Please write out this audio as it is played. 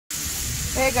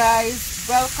Hey guys,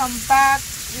 welcome back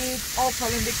with Opal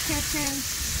in the kitchen.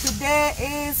 Today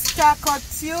is Taco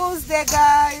Tuesday,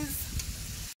 guys.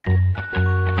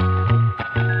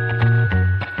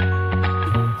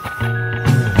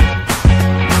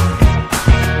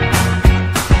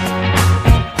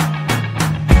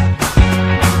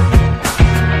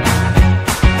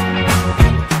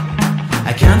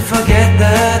 I can't forget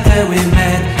the day we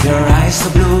met. Your eyes so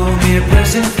blue, me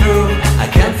pressing through. I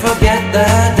can't forget the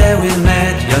day we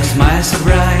met. Your smile so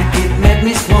bright, it made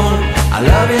me swoon. Our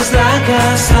love is like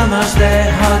a summer's day,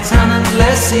 hot and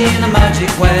endless in a magic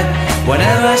way.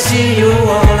 Whenever I see you,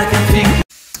 all I can think.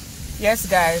 Yes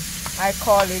guys, I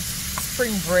call it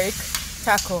Spring Break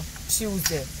Taco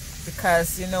Tuesday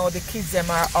because you know the kids them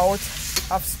are out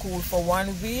of school for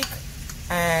 1 week,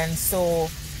 and so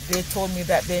they told me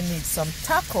that they need some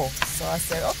taco. So I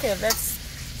said, okay, let's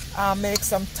make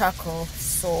some taco.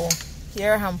 So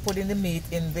here I'm putting the meat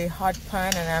in the hot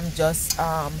pan, and I'm just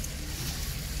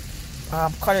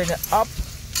cutting it up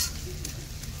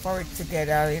for it to get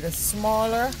a little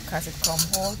smaller because it come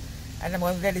home. And I'm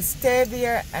going to let it stay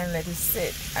there and let it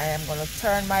sit. I am going to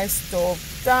turn my stove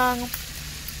down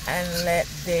and let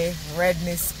the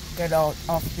redness get out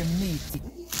of the meat.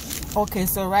 Okay,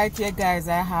 so right here guys,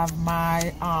 I have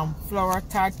my flour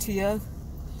tortilla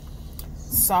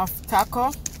soft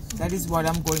taco. That is what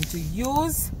I'm going to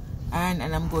use, and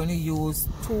I'm going to use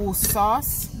 2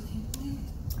 sauce,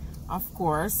 of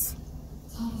course,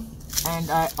 and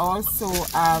I also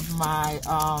have my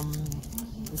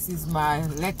this is my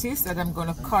lettuce that I'm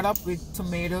going to cut up with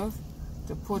tomato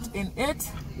to put in it.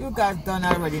 You guys don't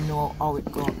already know how it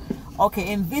goes.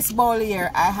 Okay, in this bowl here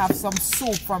I have some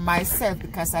soup for myself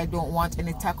because I don't want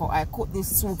any taco. I cooked this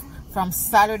soup from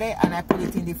Saturday and I put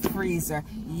it in the freezer.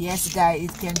 Yes guys,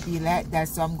 it can be like that,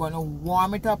 so I'm going to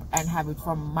warm it up and have it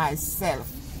for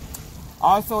myself.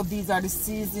 Also, these are the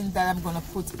seasonings that I'm going to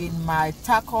put in my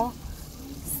taco,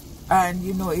 and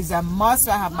you know it's a must.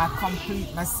 I have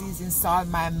my seasoned salt.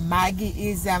 My Maggi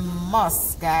is a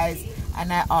must guys,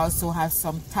 and I also have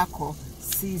some taco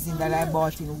seasoning that I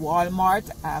bought in Walmart.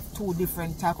 I have 2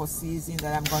 different taco seasonings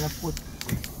that I'm going to put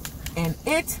in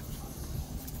it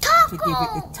to give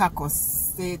it the taco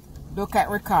state. Look at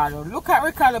Ricardo. Look at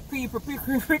Ricardo, people.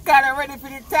 Ricardo ready for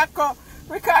the taco.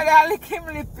 Ricardo, I like him,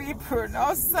 people.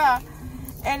 No, sir.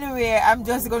 Anyway, I'm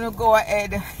just going to go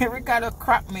ahead. Ricardo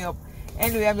cracked me up.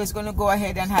 Anyway, I'm just going to go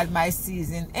ahead and add my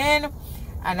seasoning in.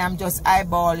 And I'm just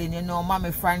eyeballing. You know,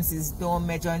 Mommy Francis don't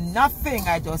measure nothing.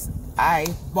 I just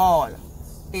eyeball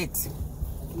it.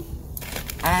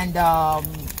 And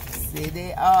see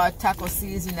the taco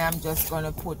seasoning, I'm just going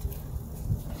to put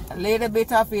a little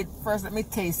bit of it. First, let me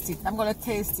taste it. I'm going to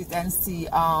taste it and see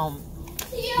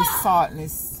the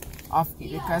saltness of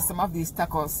it, because some of these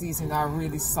taco seasoning are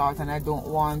really salt and I don't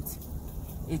want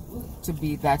it to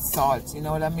be that salt. You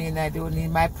know what I mean? I don't need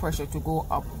my pressure to go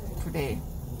up today.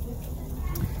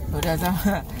 But as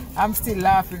I'm still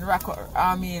laughing.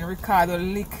 Ricardo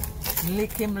lick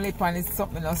him lip and it's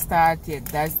something not started.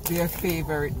 That's their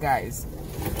favorite, guys.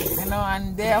 You know,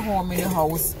 and they're home in the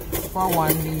house for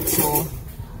 1 week, so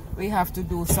we have to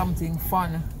do something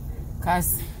fun,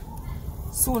 because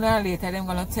sooner or later they're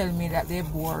gonna tell me that they're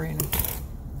boring,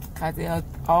 because they're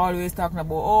always talking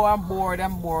about, oh, I'm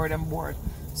bored.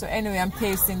 So anyway, I'm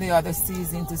tasting the other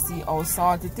seasoning to see how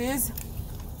salt it is.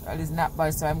 Well, it's not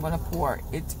bad, so I'm gonna pour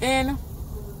it in,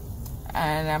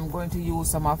 and I'm going to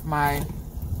use some of my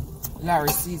Larry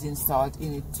seasoned salt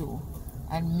in it too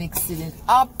and mix it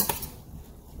up.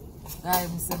 Guys,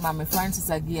 Mr. Mommy Francis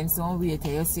again some weight.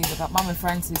 You see, look at Mommy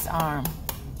Francis' arm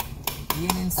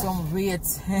gaining some weight.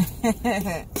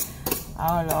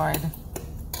 Oh Lord.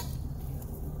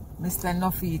 Mr.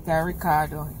 Nofita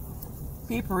Ricardo.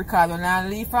 People, Ricardo now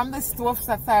leave from the stove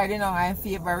side, you know, I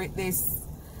favorite this.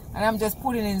 And I'm just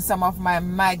putting in some of my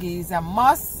Maggi's a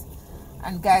must.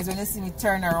 And guys, when you see me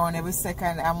turn around every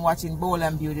second, I'm watching Bold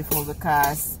and Beautiful,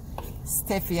 because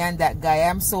Steffi and that guy,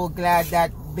 I'm so glad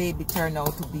that baby turned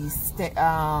out to be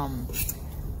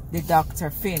the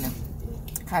Dr. Finn,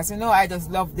 because you know I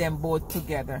just love them both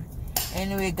together.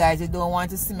 Anyway guys, you don't want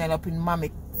to smell up in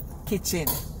Mommy kitchen.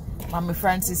 Mommy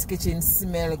Francis kitchen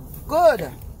smell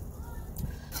good.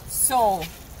 So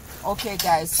okay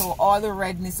guys, so all the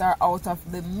redness are out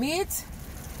of the meat,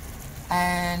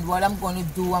 and what I'm going to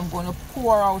do, I'm going to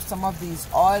pour out some of this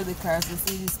oil, because you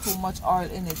see there's too much oil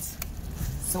in it,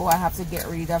 so I have to get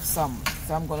rid of some.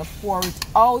 So I'm going to pour it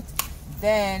out.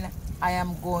 Then I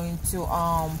am going to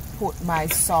put my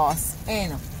sauce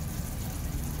in.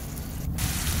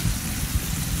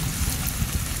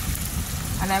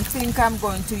 And I think I'm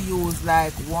going to use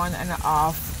like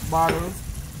 1.5 bottles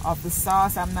of the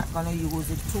sauce. I'm not gonna use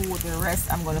it too. The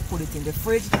rest I'm gonna put it in the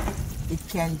fridge. It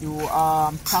can do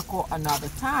taco another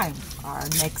time or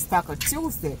next Taco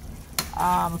Tuesday,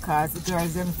 because the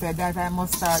girls them said that I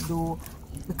must start do,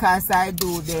 because I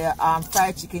do the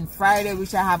fried chicken Friday,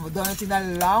 which I haven't done it in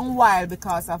a long while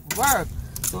because of work.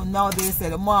 So now they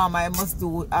said, Mom, I must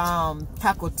do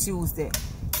Taco Tuesday.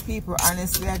 People,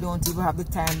 honestly, I don't even have the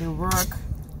time.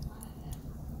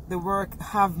 The work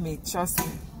have me, trust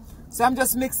me. So I'm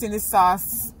just mixing the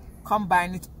sauce,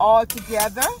 combine it all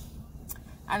together,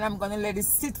 and I'm gonna let it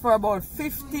sit for about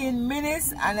 15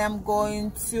 minutes, and I'm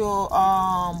going to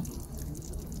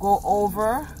go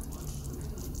over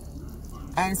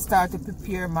and start to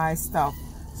prepare my stuff.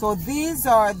 So these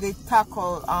are the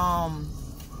taco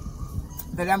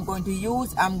that I'm going to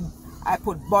use. I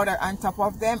put butter on top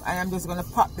of them, and I'm just gonna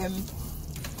pop them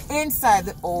inside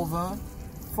the oven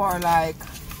for like,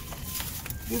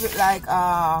 give it like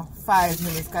 5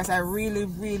 minutes, because I really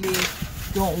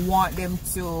don't want them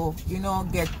to, you know,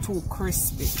 get too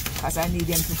crispy, because I need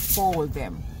them to fold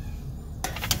them.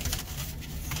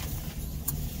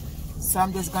 So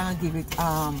I'm just gonna give it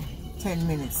 10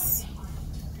 minutes.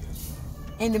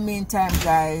 In the meantime,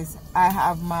 guys, I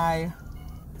have my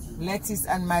lettuce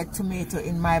and my tomato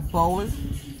in my bowl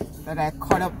that I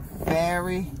cut up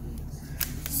very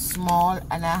small,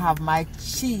 and I have my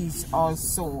cheese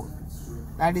also.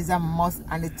 That is a must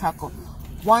on the taco.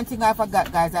 One thing I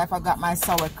forgot, guys, I forgot my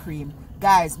sour cream.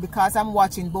 Guys, because I'm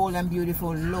watching Bold and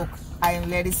Beautiful, look, I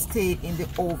let it stay in the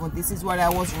oven. This is what I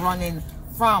was running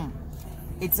from.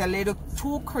 It's a little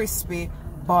too crispy,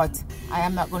 but I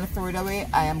am not going to throw it away.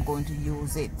 I am going to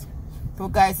use it. So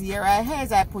guys, here I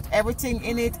have, I put everything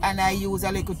in it, and I use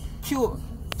a little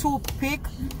toothpick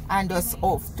and just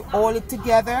to hold it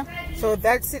together. So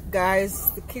that's it,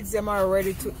 guys. The kids them are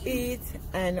ready to eat,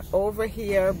 and over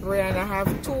here Brianna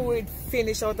have two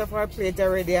finished out of her plate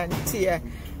already, and Tia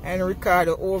and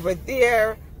Ricardo over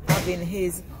there having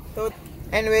his. So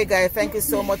anyway, guys, thank you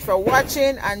so much for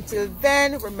watching. Until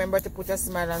then, remember to put a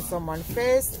smile on someone's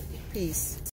face. Peace.